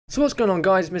So what's going on,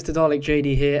 guys?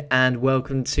 MrDalekJD here, and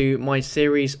welcome to my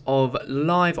series of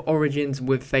live origins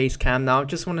with Facecam. Now I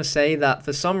just want to say that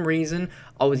for some reason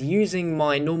I was using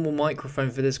my normal microphone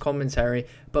for this commentary,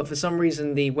 but for some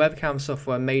reason the webcam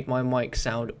software made my mic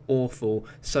sound awful,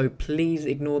 so please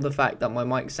ignore the fact that my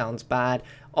mic sounds bad.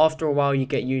 After a while you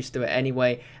get used to it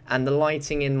anyway, and the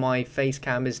lighting in my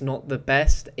Facecam is not the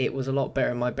best. It was a lot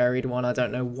better in my buried one. I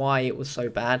don't know why it was so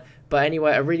bad, but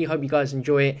anyway, I really hope you guys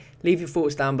enjoy it. Leave your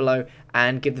thoughts down below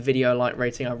and give the video a like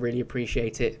rating. I really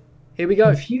appreciate it. Here we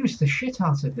go. Confuse the shit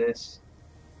out of this.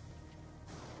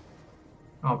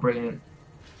 Oh, brilliant.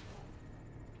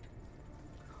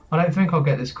 I don't think I'll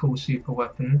get this cool super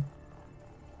weapon.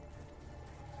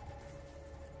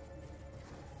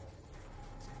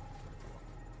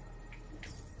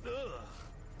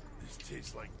 This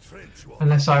tastes like trench water.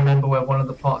 Unless I remember where one of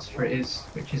the parts for it is,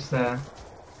 which is there.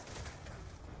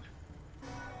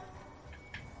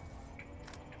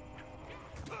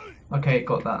 Okay, it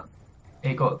got that.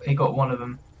 It got one of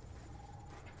them.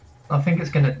 I think it's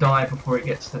gonna die before it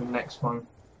gets to the next one.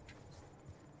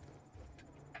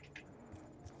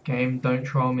 Game, don't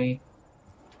troll me.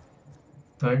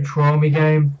 Don't troll me,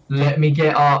 game. Let me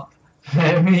get up.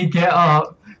 Let me get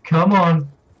up. Come on.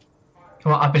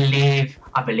 Come on, I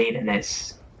believe in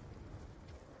this.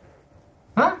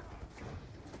 Huh?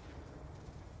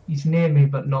 He's near me,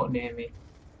 but not near me.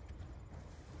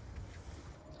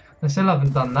 I still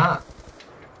haven't done that.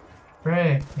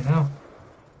 Pray, you know.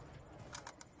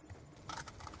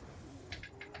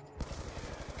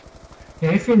 Yeah,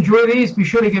 if you enjoy these, be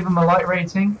sure to give them a like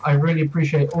rating. I really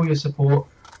appreciate all your support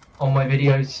on my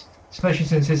videos, especially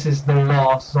since this is the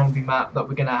last zombie map that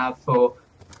we're gonna have for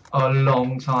a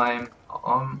long time.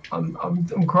 I'm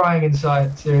crying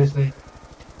inside, seriously.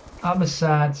 I'm a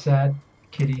sad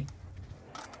kitty.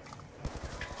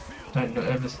 Don't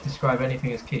ever describe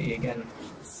anything as kitty again.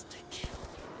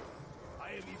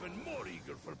 I am even more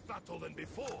eager for battle than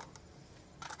before.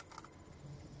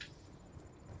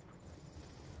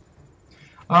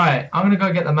 Alright, I'm gonna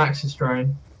go get the Maxis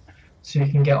drone so we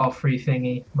can get our free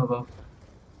thingy, mother.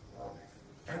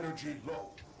 Energy low.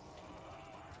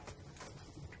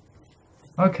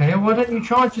 Okay, why don't you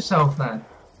charge yourself then?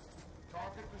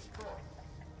 Target destroyed.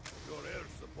 Your air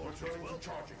support is well.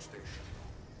 Charging station.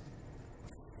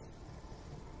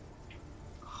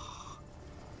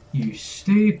 You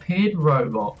stupid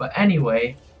robot. But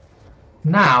anyway,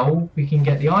 now we can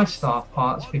get the ice staff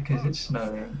parts because it's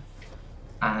snowing.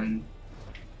 And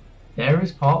there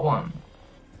is part one.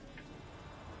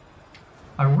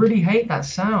 I really hate that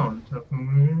sound.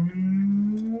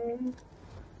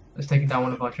 Let's take down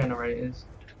one of our generators.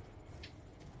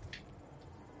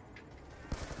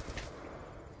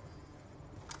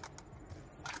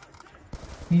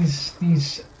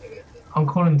 These, I'm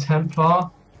calling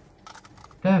Templar.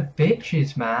 They're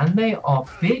bitches, man. They are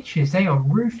bitches. They are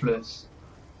ruthless.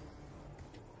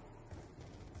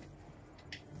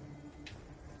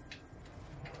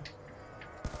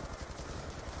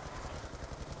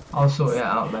 I'll sort it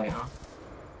out later.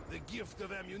 The gift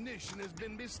of ammunition has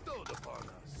been bestowed upon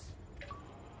us.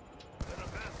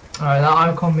 Alright, that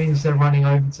icon means they're running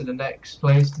over to the next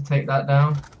place to take that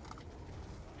down.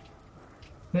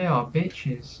 They are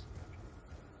bitches.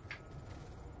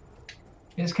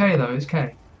 It's K though, it's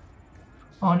K.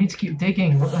 Oh, I need to keep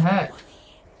digging, what the heck?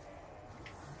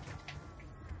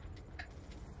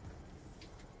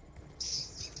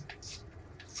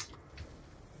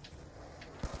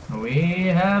 We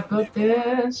have got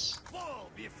this.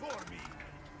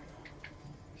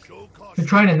 The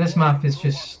train in this map is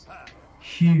just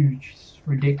huge, it's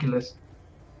ridiculous.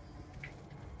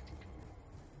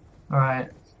 Alright.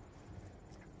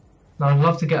 Now I'd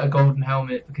love to get a golden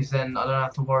helmet because then I don't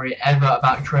have to worry ever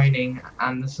about training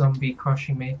and the zombie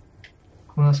crushing me.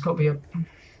 Well, that's got to be a... I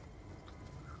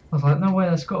was like, no way,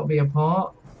 that's got to be a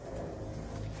part.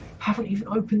 I haven't even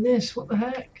opened this, what the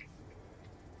heck?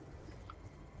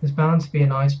 There's bound to be a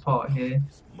nice part here.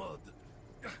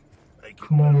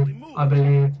 Come on, I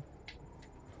believe.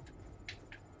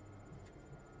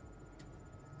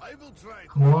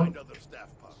 Come on.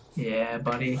 Yeah,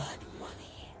 buddy.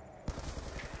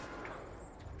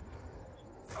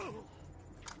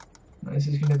 This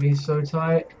is going to be so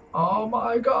tight. Oh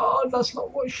my god, that's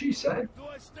not what she said. Do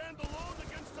I stand alone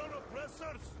against our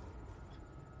oppressors?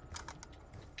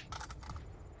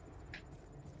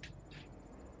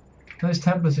 Those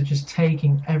Templars are just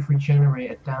taking every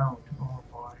generator down. Oh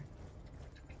boy.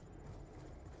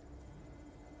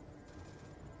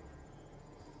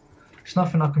 There's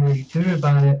nothing I can really do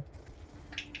about it.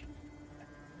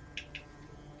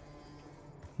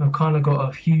 I've kind of got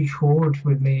a huge horde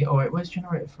with me. Oh wait, where's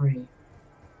generator 3?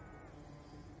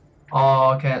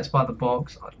 Oh, okay, it's by the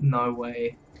box. No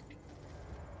way.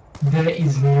 There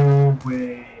is no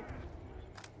way.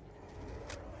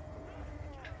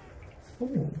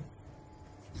 Ooh.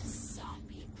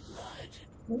 Zombie blood.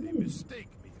 Ooh. They mistake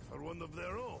me for one of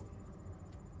their own.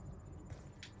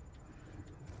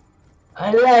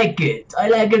 I like it. I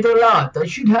like it a lot. I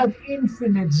should have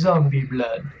infinite zombie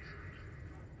blood.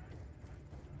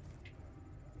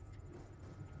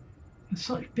 They're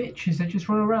such bitches. They just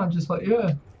run around just like,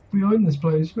 yeah, we own this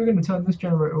place. We're going to turn this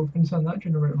generator off and turn that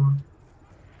generator on.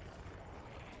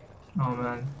 Oh,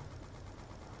 man.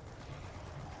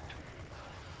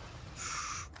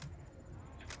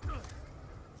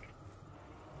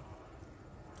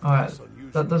 Alright,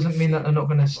 that doesn't mean that they're not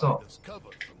going to stop.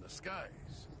 Covered from the skies.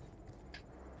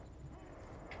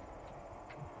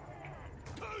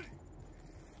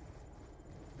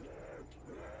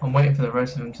 I'm waiting for the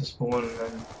rest of them to spawn and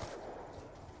then...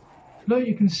 Look,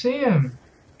 you can see him!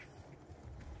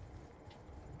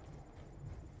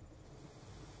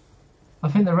 I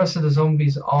think the rest of the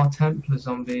zombies are Templar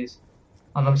zombies.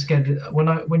 And I'm scared that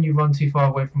when you run too far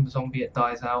away from the zombie, it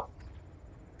dies out.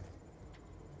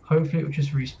 Hopefully it will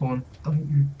just respawn. Don't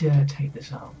you dare take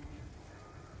this out.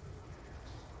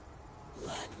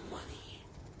 Blood money.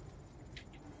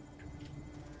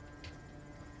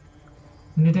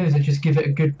 What you do is I just give it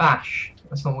a good bash.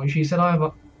 That's not what she said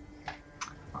either.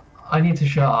 I need to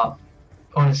shut up.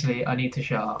 Honestly, I need to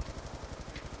shut up.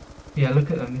 Yeah,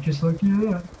 look at them. They're just like,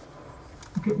 yeah,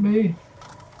 look at me.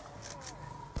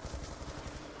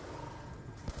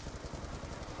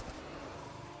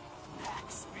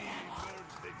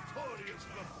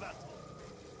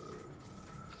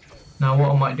 Now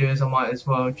what I might do is I might as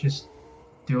well just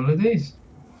do all of these.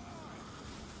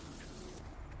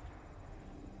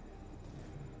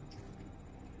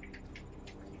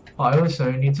 But I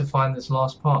also need to find this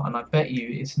last part, and I bet you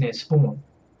it's near spawn.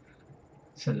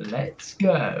 So let's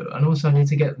go. And also I need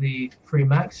to get the free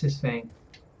Maxis thing.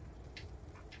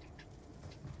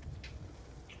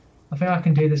 I think I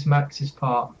can do this Maxis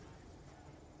part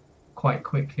quite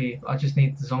quickly. I just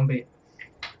need the zombie.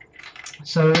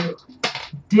 So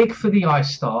dig for the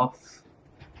ice staff,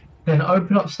 then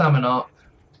open up stamina up,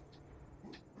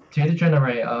 do the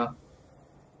generator,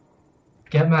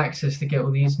 get Maxis to get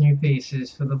all these new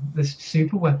pieces for this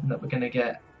super weapon that we're going to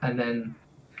get, and then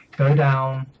go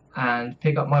down and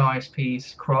pick up my ice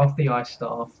piece, craft the ice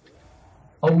staff,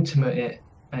 ultimate it,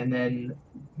 and then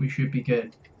we should be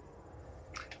good.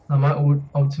 I might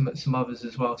ultimate some others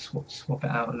as well, swap it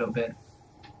out a little bit.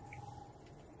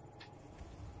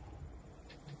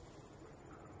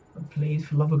 But please,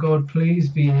 for love of God, please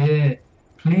be here.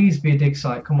 Please be a dig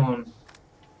site, come on.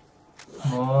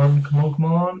 Come on, come on, come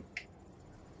on.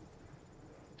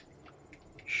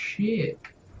 Shit.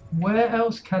 Where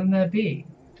else can there be?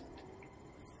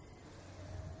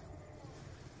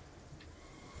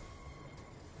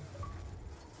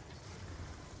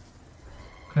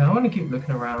 Okay, I want to keep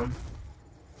looking around.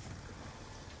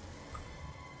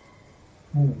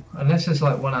 Ooh, unless there's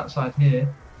like one outside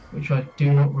here, which I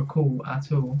do not recall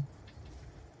at all.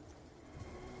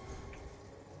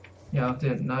 Yeah, I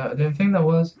didn't know. I didn't think there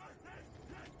was.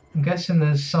 I'm guessing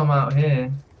there's some out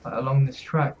here, like along this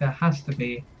track. There has to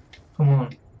be. Come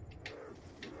on.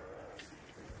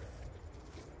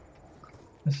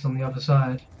 This is on the other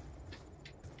side.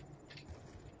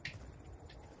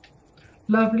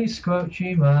 Lovely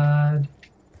squelchy mud.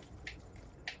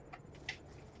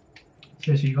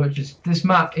 Seriously, you got just this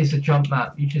map is a jump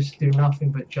map. You just do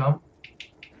nothing but jump.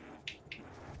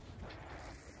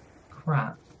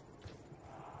 Crap.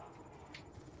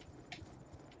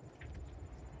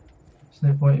 There's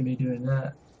no point in me doing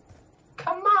that.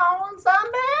 Come on,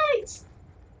 zombies!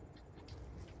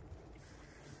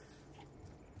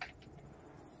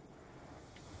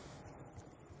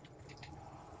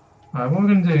 Alright, what we're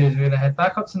going to do is we're going to head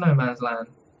back up to No Man's Land,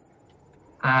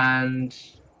 and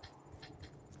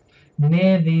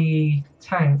near the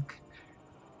tank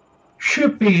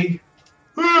should be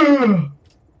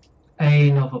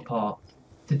another part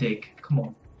to dig. Come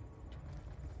on.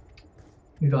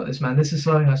 We got this, man. This is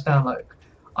slowing us down. Like,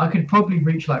 I could probably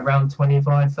reach like round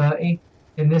 25, 30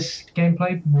 in this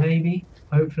gameplay, maybe,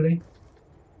 hopefully.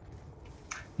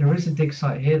 There is a dig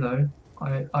site here though.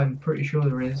 I'm pretty sure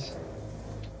there is.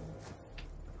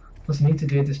 Plus I need to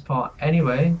do this part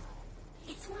anyway.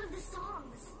 It's one of the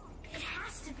songs. It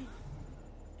has to be.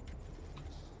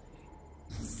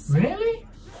 Really?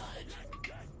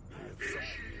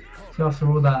 So after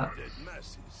all that,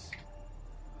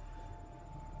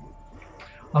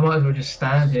 I might as well just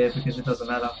stand here because it doesn't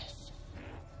matter.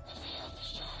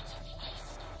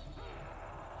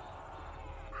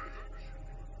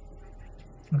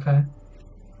 Okay.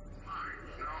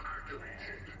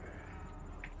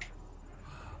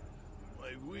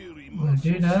 My weary I'm gonna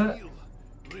do muscles that. feel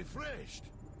refreshed.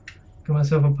 Get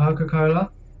myself a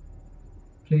Coca-Cola.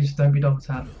 Please don't be double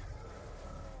tapped.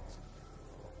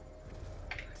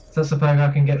 That's the perk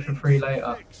I can get for free later.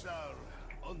 Effects are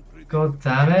unpredictable. God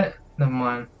damn it. Never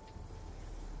mind.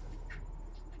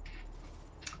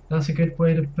 That's a good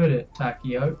way to put it,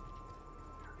 Takio.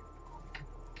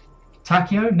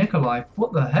 Takio? Nikolai?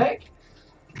 What the heck?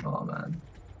 Oh man.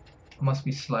 I must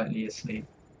be slightly asleep.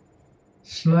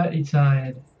 Slightly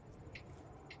tired.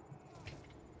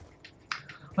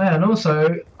 Oh yeah, and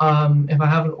also, if I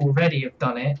haven't already have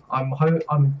done it, I'm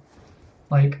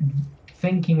like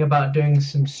thinking about doing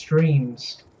some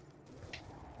streams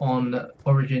on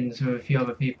Origins with a few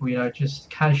other people, you know, just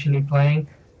casually playing,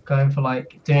 going for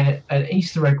like doing it, an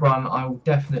Easter egg run. I will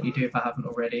definitely do if I haven't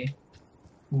already.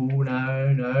 Ooh,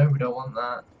 no, we don't want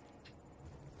that.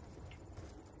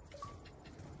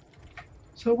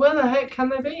 So where the heck can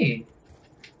they be?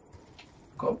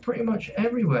 Got pretty much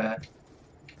everywhere.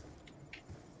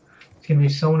 It's gonna be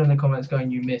someone in the comments going,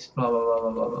 "You missed blah blah blah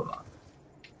blah blah blah blah."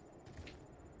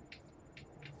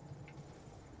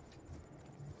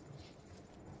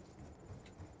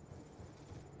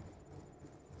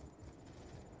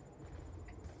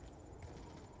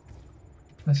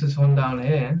 There's this one down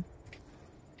here,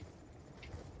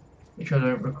 which I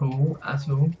don't recall at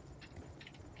all.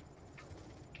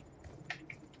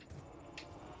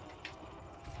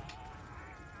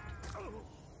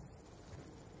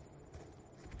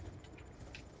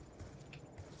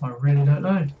 I really don't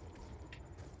know.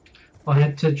 I'll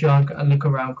head to Jug and look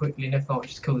around quickly, and if not,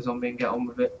 just kill the zombie and get on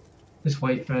with it. Just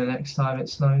wait for the next time it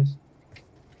snows.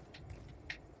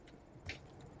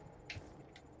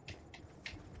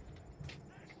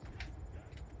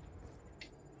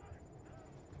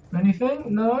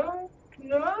 Anything? No?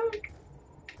 No?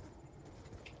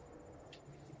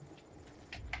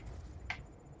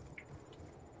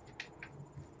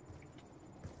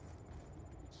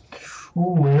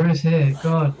 Oh, where is he?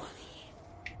 God.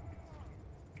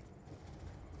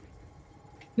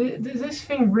 This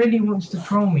thing really wants to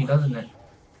troll me, doesn't it?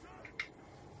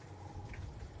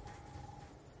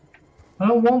 I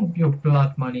don't want your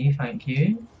blood money, thank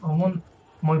you. I want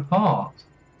my part.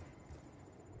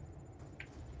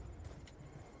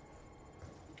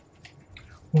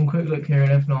 One quick look here,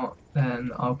 and if not,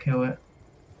 then I'll kill it.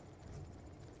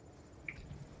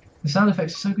 The sound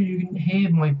effects are so good you can hear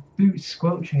my boots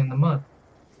squelching in the mud.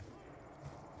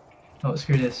 Oh,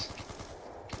 screw this.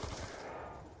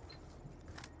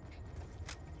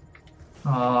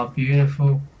 Ah,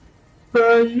 beautiful.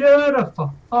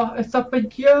 Beautiful. Oh, it's a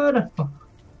beautiful.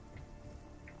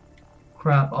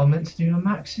 Crap, I meant to do a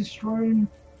Maxis drone.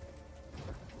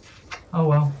 Oh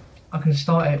well, I can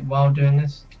start it while doing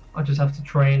this. I just have to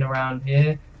train around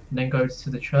here and then go to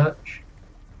the church.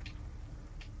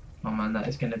 Oh man, that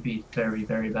is going to be very,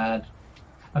 very bad.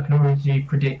 I can already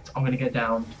predict I'm going to get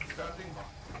down.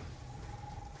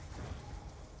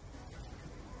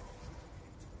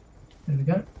 There we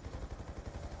go.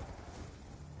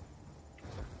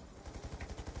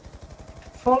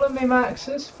 Follow me,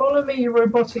 Maxis. Follow me, you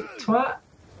robotic twat.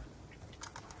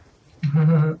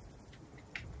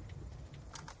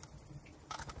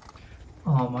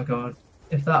 Oh my god.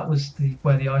 If that was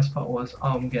where the ice pot was,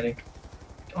 I'm gonna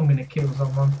kill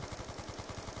someone.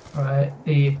 Alright,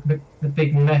 the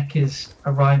big mech is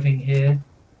arriving here,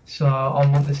 so I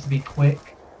want this to be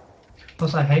quick.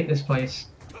 Plus I hate this place.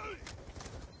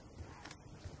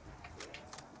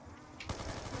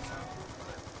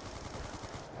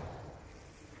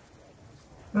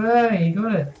 Hey, you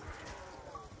got it.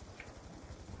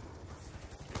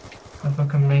 If I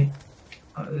can make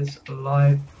this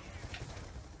alive.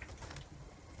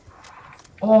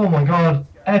 Oh my god,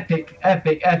 epic,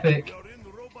 epic, epic. You're in the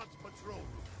robot's patrol.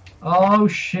 Oh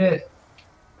shit.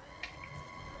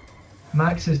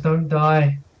 Maxis, don't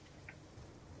die.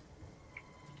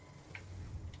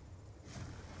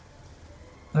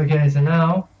 Okay, so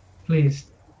now,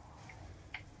 please.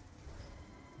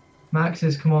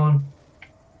 Maxis, come on.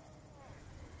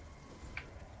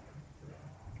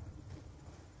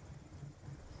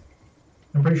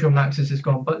 I'm pretty sure Maxis is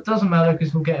gone, but it doesn't matter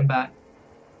because we'll get him back.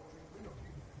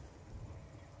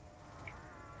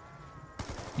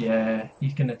 Yeah,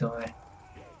 he's gonna die.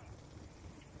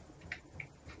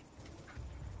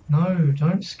 No,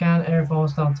 don't scan air for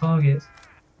hostile targets.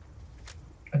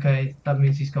 Okay, that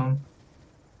means he's gone.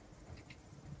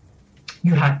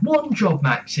 You had one job,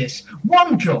 Maxis.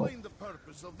 One job! Explain the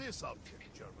purpose of this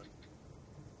object, German.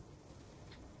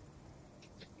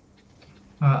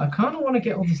 I kind of want to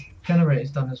get all these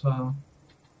generators done as well.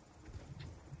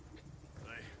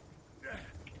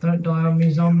 Don't die on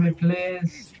me, zombie, please.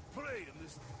 Easy prey in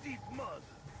this deep mud.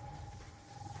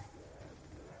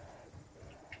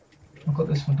 I've got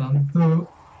this one done. Oh.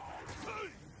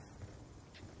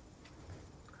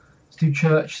 Let's do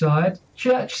church side.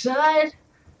 Church side!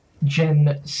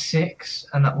 Gen 6,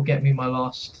 and that will get me my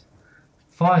last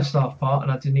 5-star part,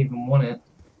 and I didn't even want it.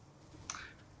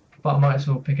 But I might as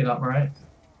well pick it up, right?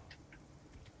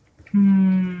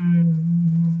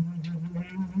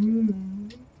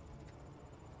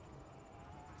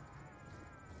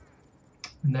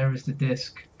 And there is the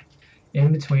disc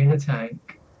in between the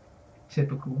tank.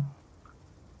 Typical.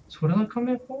 So what did I come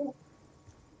here for?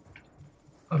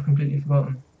 I've completely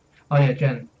forgotten. Oh yeah,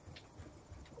 Jen.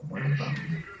 What about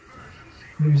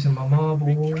losing my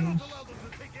marbles?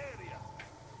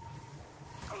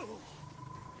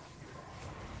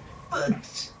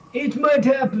 But it might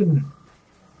happen.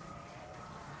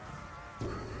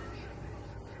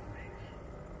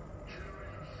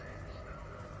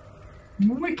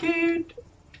 Wicked.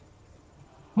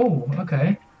 Oh,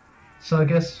 okay. So I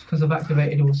guess because I've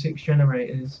activated all 6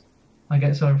 generators, I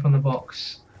get something from the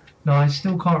box. Now I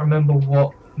still can't remember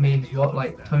what means what,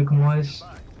 like token-wise.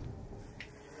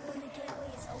 When the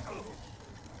gateway is open,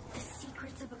 the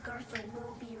secrets of Agartha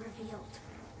will be revealed.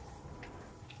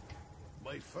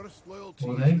 My first loyalty.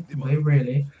 Will they? Will they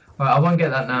really? Alright, I won't get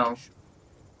that now.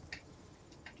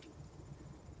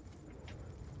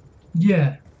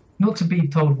 Yeah. Not to be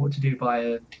told what to do by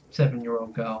a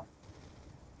 7-year-old girl.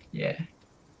 Yeah.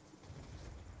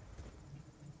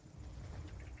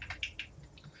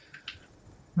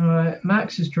 Alright,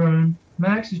 Max's drone.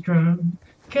 Max's drone.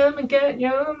 Come and get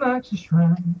your Max's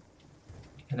drone.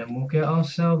 And then we'll get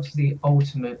ourselves the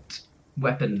ultimate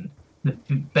weapon. The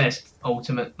best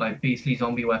ultimate, like, beastly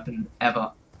zombie weapon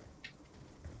ever.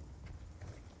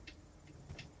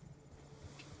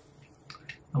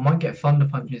 I might get Thunder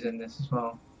Punches in this as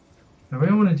well. I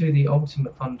really want to do the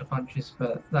ultimate Thunder Punches,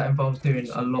 but that involves doing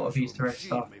a lot of Easter egg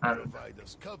stuff, and I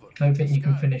don't think you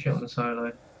can finish it on the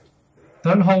solo.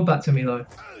 Don't hold that to me though.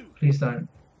 Please don't.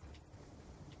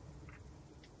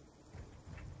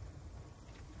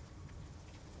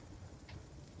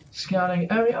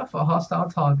 Scouting area for hostile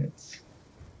targets.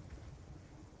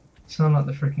 Sound like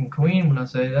the freaking Queen when I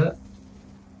say that.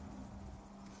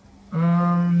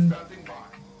 Standing by.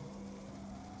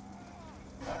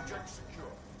 Object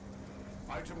secure.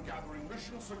 Item gathering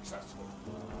mission successful.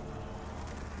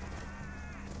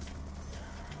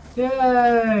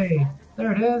 Yay!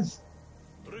 There it is.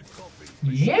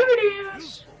 Here it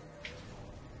is.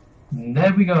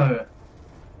 There we go.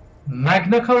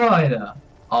 Magna Collider.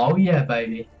 Oh yeah,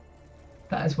 baby.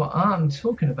 That is what I'm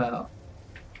talking about.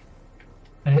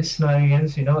 And it's snowing again,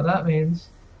 so you know what that means.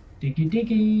 Diggy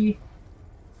diggy.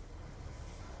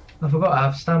 I forgot I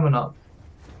have stamina up.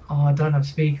 Oh, I don't have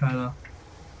speed cola.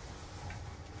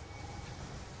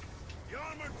 The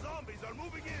armored zombies are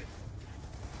moving in.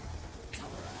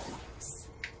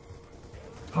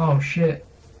 Oh shit.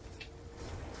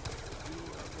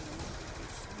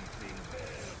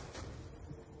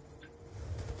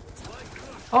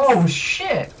 Oh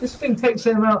shit! This thing takes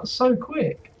them out so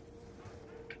quick.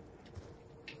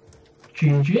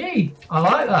 GG! I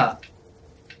like that.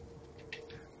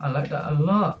 I like that a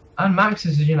lot. And Maxis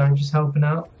is, you know, just helping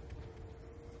out.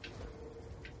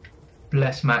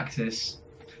 Bless Maxis.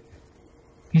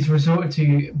 He's resorted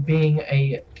to being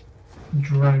a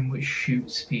drone which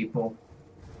shoots people.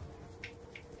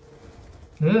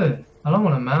 Ugh, I don't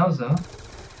want a Mauser.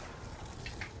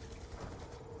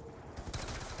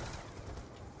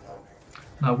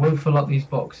 I will fill up these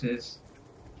boxes.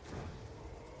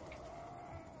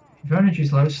 If your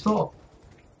energy's low, stop.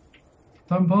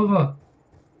 Don't bother.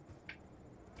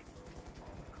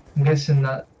 I'm guessing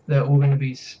that they're all going to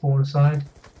be spawn side.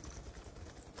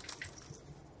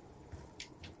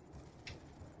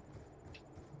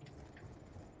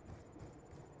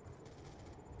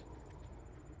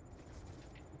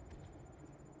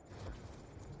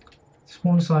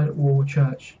 Spawn side or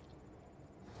church.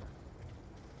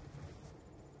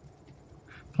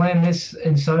 Playing this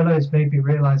in solo has made me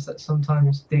realise that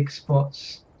sometimes dig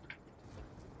spots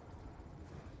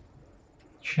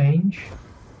change.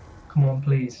 Come on,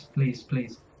 please, please,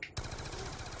 please.